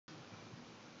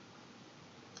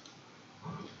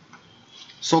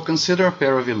So consider a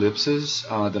pair of ellipses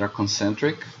that are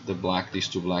concentric. These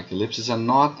two black ellipses are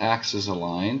not axis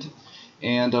aligned,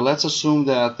 and let's assume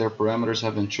that their parameters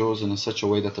have been chosen in such a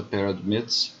way that the pair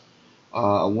admits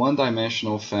a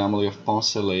one-dimensional family of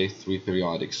Poncelet 3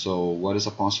 periodic. So what is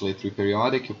a Poncelet 3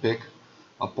 periodic? You pick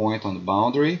a point on the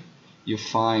boundary, you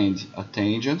find a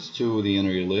tangent to the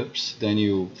inner ellipse, then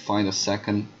you find a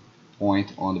second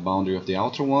point on the boundary of the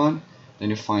outer one, then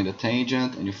you find a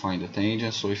tangent, and you find a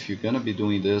tangent. So if you're going to be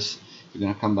doing this, you're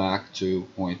going to come back to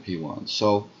point P1.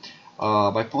 So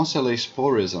by Poncelet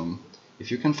sporism,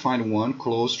 if you can find one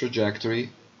closed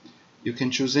trajectory, you can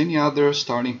choose any other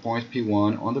starting point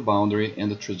P1 on the boundary,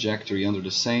 and the trajectory under the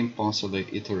same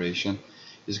Poncelet iteration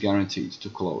is guaranteed to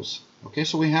close. Okay,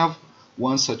 so we have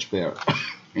one such pair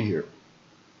in here.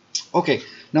 Okay,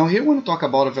 now here I want to talk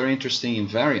about a very interesting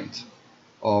invariant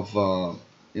of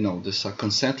this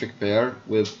concentric pair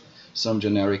with some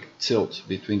generic tilt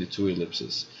between the two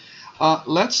ellipses.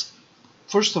 Let's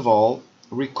first of all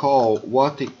recall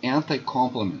what the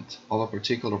anticomplement of a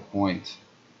particular point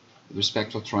with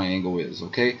respect to a triangle is.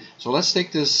 Okay, so let's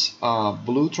take this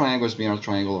blue triangle as being our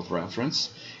triangle of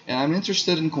reference, and I'm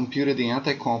interested in computing the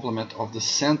anticomplement of the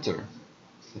center,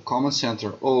 the common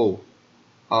center O.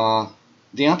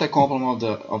 The anticomplement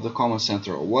of the common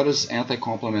center O. What does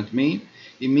anticomplement mean?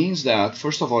 It means that,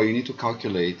 first of all, you need to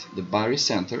calculate the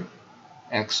barycenter,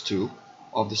 x2,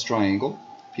 of this triangle,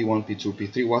 P1, P2,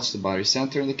 P3. What's the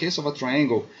barycenter? In the case of a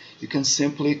triangle, you can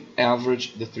simply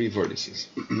average the three vertices,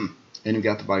 and you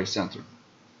get the barycenter.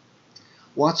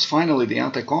 What's finally the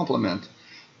anticomplement?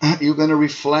 You're going to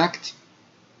reflect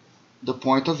the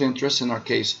point of interest, in our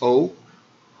case O,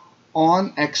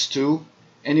 on x2,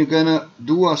 and you're going to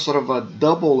do a sort of a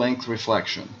double length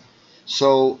reflection.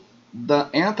 So the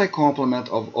anticomplement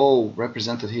of O,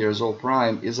 represented here as O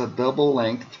prime, is a double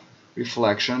length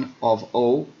reflection of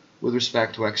O with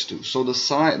respect to x2. So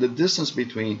the distance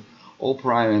between O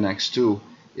prime and x2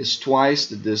 is twice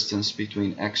the distance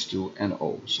between x2 and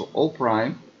O. So O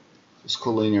prime is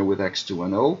collinear with x2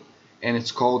 and O, and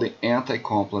it's called the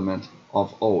anticomplement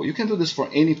of O. You can do this for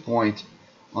any point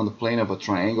on the plane of a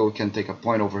triangle. You can take a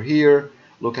point over here,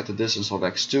 look at the distance of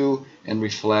x2, and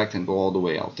reflect and go all the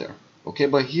way out there. Okay,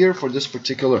 but here for this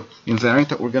particular invariant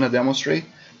that we're going to demonstrate,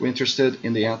 we're interested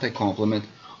in the anticomplement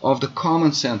of the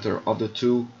common center of the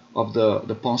two of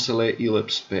the Poncelet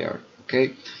ellipse pair.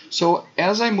 Okay, so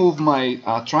as I move my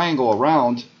triangle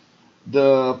around,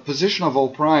 the position of O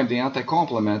prime, the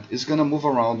anticomplement, is going to move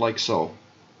around like so.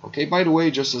 Okay, by the way,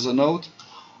 just as a note,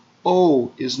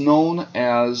 O is known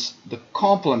as the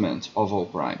complement of O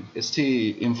prime. It's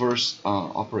the inverse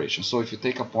operation. So if you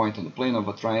take a point on the plane of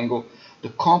a triangle, the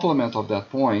complement of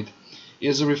that point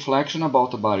is a reflection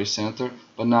about the barycenter,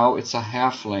 but now it's a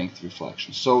half-length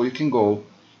reflection. So you can go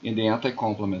in the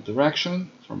anticomplement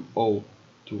direction from O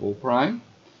to O prime,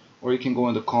 or you can go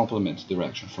in the complement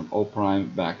direction from O prime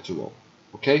back to O.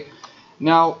 Okay?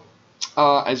 Now,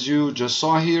 as you just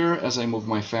saw here, as I move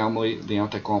my family, the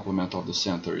anticomplement of the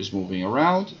center is moving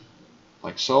around,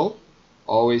 like so,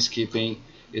 always keeping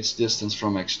its distance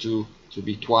from x2 to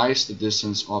be twice the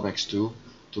distance of x2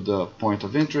 to the point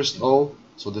of interest O.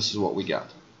 So this is what we got.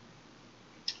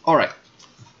 Alright,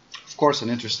 of course, an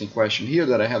interesting question here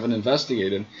that I haven't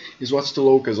investigated is what's the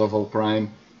locus of O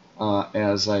prime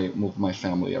as I move my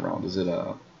family around? Is it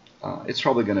it's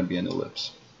probably going to be an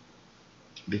ellipse,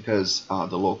 because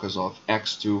the locus of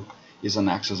x2 is an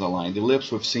axis-aligned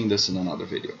ellipse. We've seen this in another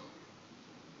video.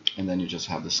 And then you just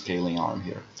have the scaling arm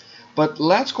here. But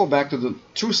let's go back to the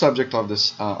true subject of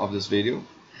this video.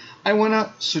 I want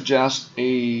to suggest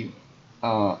an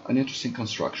interesting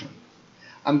construction.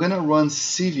 I'm going to run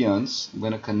cevians. I'm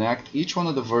going to connect each one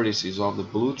of the vertices of the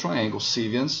blue triangle,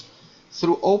 cevians,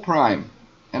 through O prime.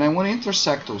 And I want to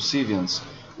intersect those cevians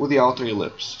with the outer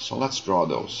ellipse. So let's draw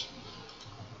those.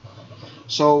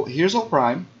 So here's O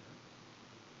prime.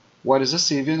 What is a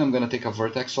cevian? I'm going to take a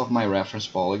vertex of my reference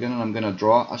polygon, and I'm going to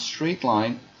draw a straight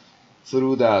line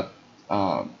through that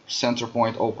center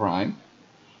point O prime.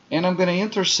 And I'm going to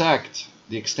intersect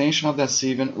the extension of that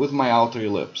cevian with my outer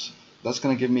ellipse. That's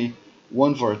going to give me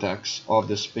one vertex of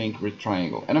this pink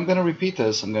triangle. And I'm going to repeat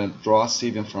this. I'm going to draw a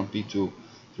cevian from P2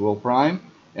 through O prime,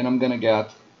 and I'm going to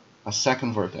get a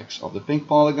second vertex of the pink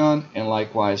polygon, and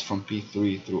likewise from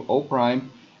P3 through O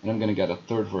prime, and I'm going to get a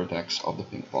third vertex of the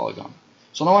pink polygon.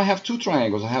 So now I have two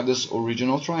triangles. I have this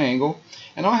original triangle,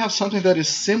 and now I have something that is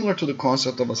similar to the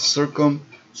concept of a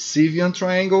Circumcevian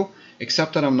triangle,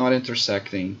 except that I'm not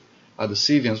intersecting the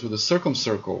cevians with the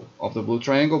circumcircle of the blue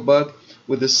triangle, but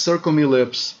with the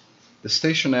circumellipse, the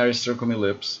stationary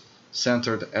circumellipse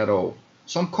centered at O.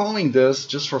 So I'm calling this,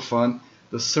 just for fun,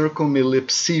 the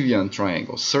Circumellipscevian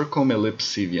triangle.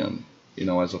 Circumellipscevian,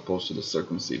 as opposed to the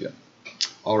Circumcevian.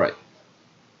 All right.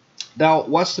 Now,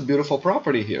 what's the beautiful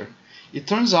property here? It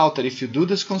turns out that if you do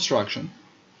this construction,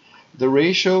 the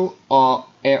ratio of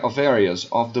areas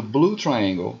of the blue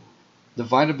triangle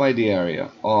divided by the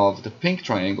area of the pink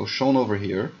triangle shown over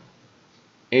here,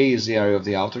 A is the area of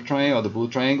the outer triangle, of the blue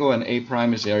triangle, and A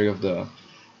prime is the area of the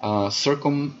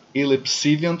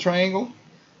Circumellipscevian triangle.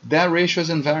 That ratio is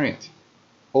invariant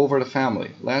over the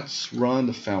family. Let's run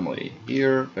the family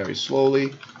here very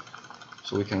slowly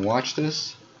so we can watch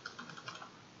this.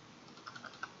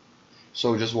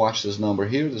 So just watch this number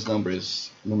here. This number is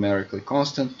numerically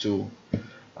constant to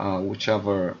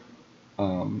whichever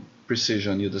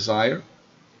precision you desire.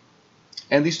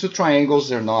 And these two triangles,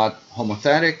 they're not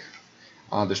homothetic.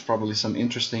 There's probably some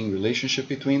interesting relationship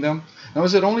between them. Now,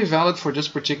 is it only valid for this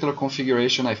particular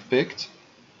configuration I've picked?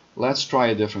 Let's try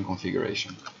a different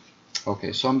configuration.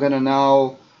 Okay, so I'm going to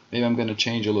now, maybe I'm going to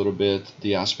change a little bit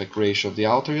the aspect ratio of the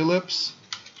outer ellipse.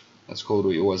 Let's go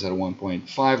to, it was at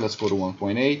 1.5, let's go to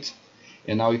 1.8.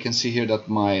 And now you can see here that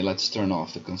let's turn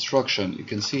off the construction. You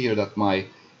can see here that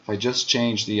if I just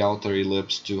change the outer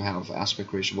ellipse to have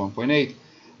aspect ratio 1.8,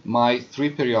 my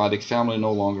 3 periodic family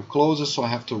no longer closes, so I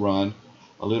have to run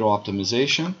a little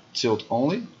optimization, tilt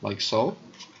only, like so.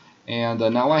 And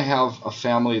now I have a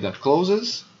family that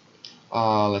closes.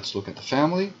 Let's look at the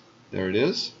family. There it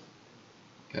is.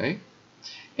 Okay.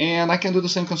 And I can do the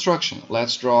same construction.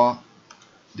 Let's draw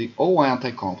the O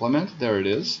anticomplement. There it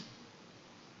is.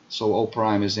 So O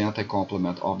prime is the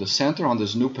anticomplement of the center on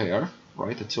this new pair,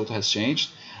 right? The tilt has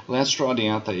changed. Let's draw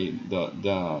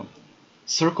the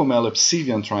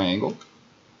Circumellipscevian triangle.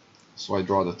 So I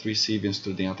draw the 3 cevians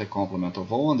to the anticomplement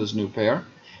of O on this new pair.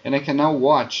 And I can now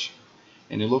watch,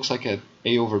 and it looks like at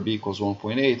A over B equals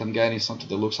 1.8, I'm getting something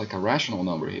that looks like a rational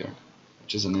number here,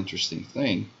 which is an interesting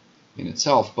thing in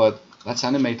itself. But let's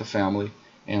animate the family,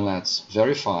 and let's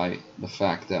verify the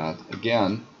fact that,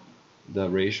 again, the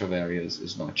ratio of areas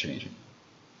is not changing.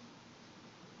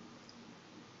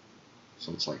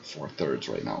 So it's like 4/3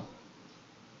 right now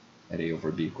at A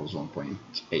over B equals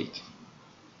 1.8.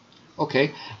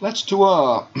 Okay, let's do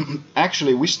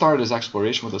actually we started this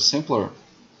exploration with a simpler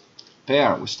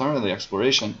pair. We started the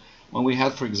exploration when we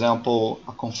had, for example,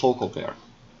 a confocal pair.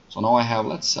 So now I have,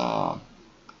 let's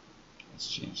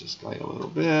change this guy a little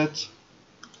bit.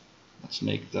 Let's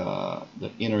make the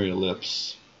inner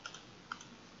ellipse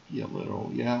be a little,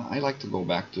 yeah, I like to go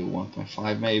back to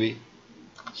 1.5 maybe.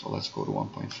 So let's go to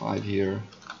 1.5 here.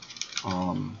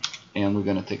 And we're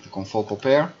going to take the confocal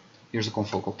pair. Here's a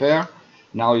confocal pair.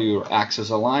 Now your axes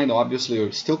aligned. Obviously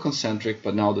you're still concentric,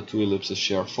 but now the 2 ellipses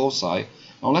share foci.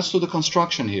 Now let's do the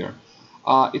construction here.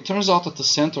 It turns out that the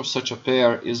center of such a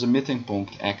pair is a meeting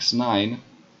point x9,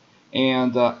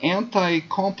 and the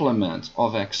anti-complement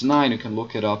of x9, you can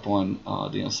look it up on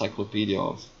the Encyclopedia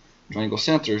of Triangle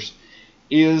Centers,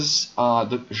 is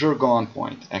the Gergon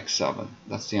point x7.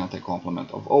 That's the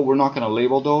anti-complement of O. We're not going to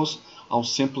label those. I'll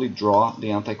simply draw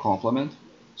the anti-complement.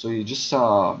 So you just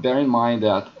bear in mind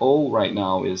that O right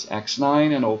now is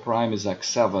x9 and O prime is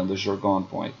x7, the Gergon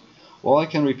point. Well, I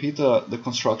can repeat the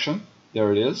construction.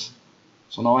 There it is.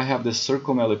 So now I have this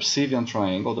Circumellipscevian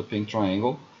triangle, the pink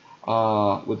triangle,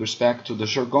 with respect to the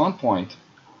Gergon point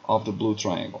of the blue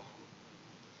triangle.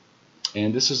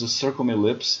 And this is a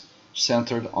circumellipse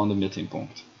centered on the meeting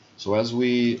point. So as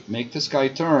we make this guy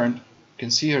turn, you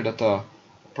can see here that the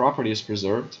property is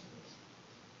preserved.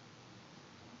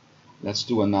 Let's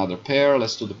do another pair.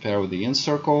 Let's do the pair with the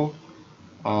incircle,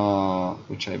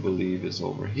 which I believe is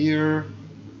over here.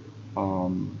 How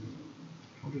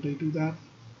do they do that?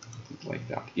 I think like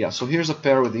that. Yeah, so here's a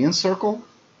pair with the incircle.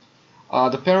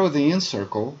 The pair with the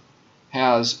incircle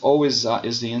has always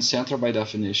is the incenter by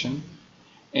definition.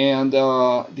 And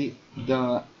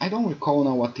I don't recall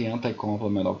now what the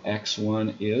anti-complement of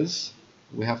x1 is.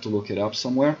 We have to look it up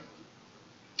somewhere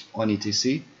on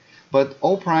ETC. But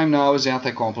O prime now is the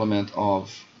anti-complement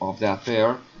of that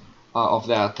pair, of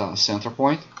that center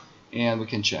point, and we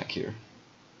can check here.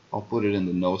 I'll put it in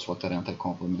the notes what that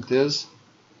anti-complement is.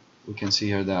 We can see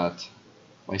here that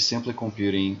by simply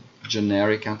computing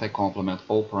generic anti-complement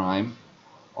O prime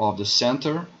of the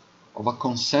center of a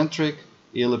concentric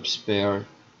ellipse pair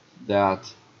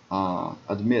that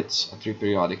admits a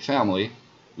 3-periodic family,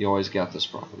 you always get this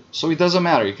property. So it doesn't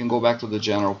matter. You can go back to the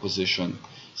general position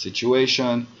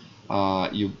situation.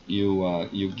 You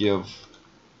give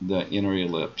the inner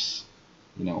ellipse,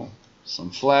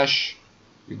 some flesh.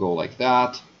 You go like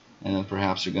that, and then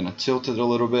perhaps you're going to tilt it a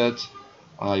little bit.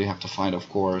 You have to find, of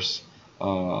course,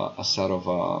 a set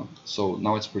of. So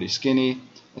now it's pretty skinny.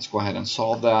 Let's go ahead and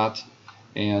solve that.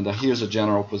 And here's a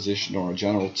general position or a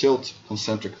general tilt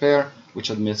concentric pair, which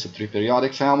admits a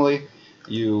 3-periodic family.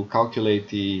 You calculate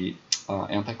the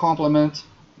anticomplement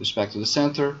with respect to the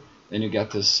center, then you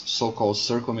get this so-called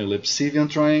Circumellipscevian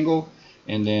triangle,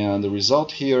 and then the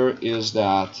result here is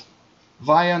that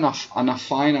via an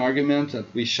affine argument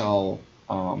that we shall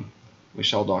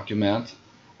document,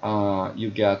 you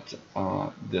get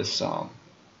this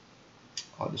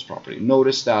property.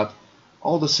 Notice that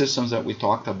all the systems that we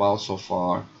talked about so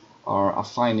far are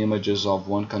affine images of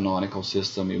one canonical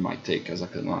system. You might take as a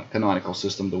canonical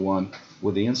system the one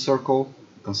with the incircle,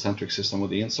 concentric system with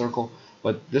the incircle,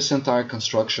 but this entire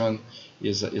construction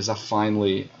is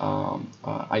affinely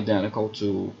identical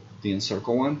to the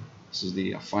incircle one. This is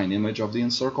the affine image of the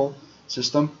incircle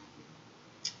system,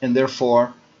 and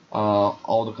therefore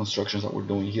all the constructions that we're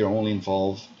doing here only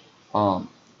involve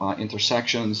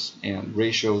intersections and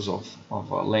ratios of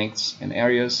lengths and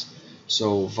areas.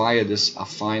 So via this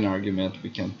affine argument, we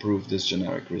can prove this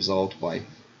generic result by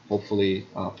hopefully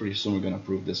pretty soon we're going to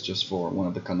prove this just for one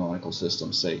of the canonical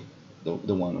systems, say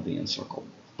the one of the incircle.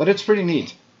 But it's pretty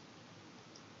neat.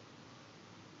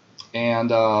 And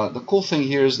the cool thing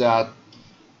here is that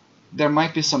there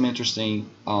might be some interesting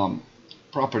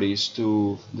properties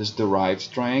to this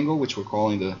derived triangle, which we're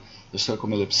calling the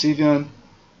Circumellipscevian.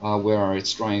 Where are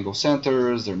its triangle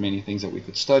centers? There are many things that we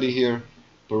could study here.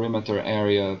 Perimeter,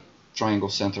 area, triangle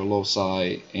center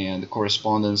loci, and the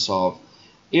correspondence of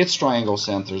its triangle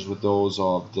centers with those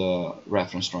of the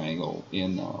reference triangle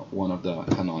in one of the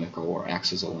canonical or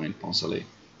axis-aligned Poncelet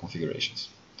configurations.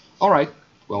 Alright,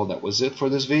 well, that was it for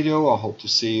this video. I hope to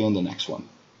see you on the next one.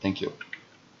 Thank you.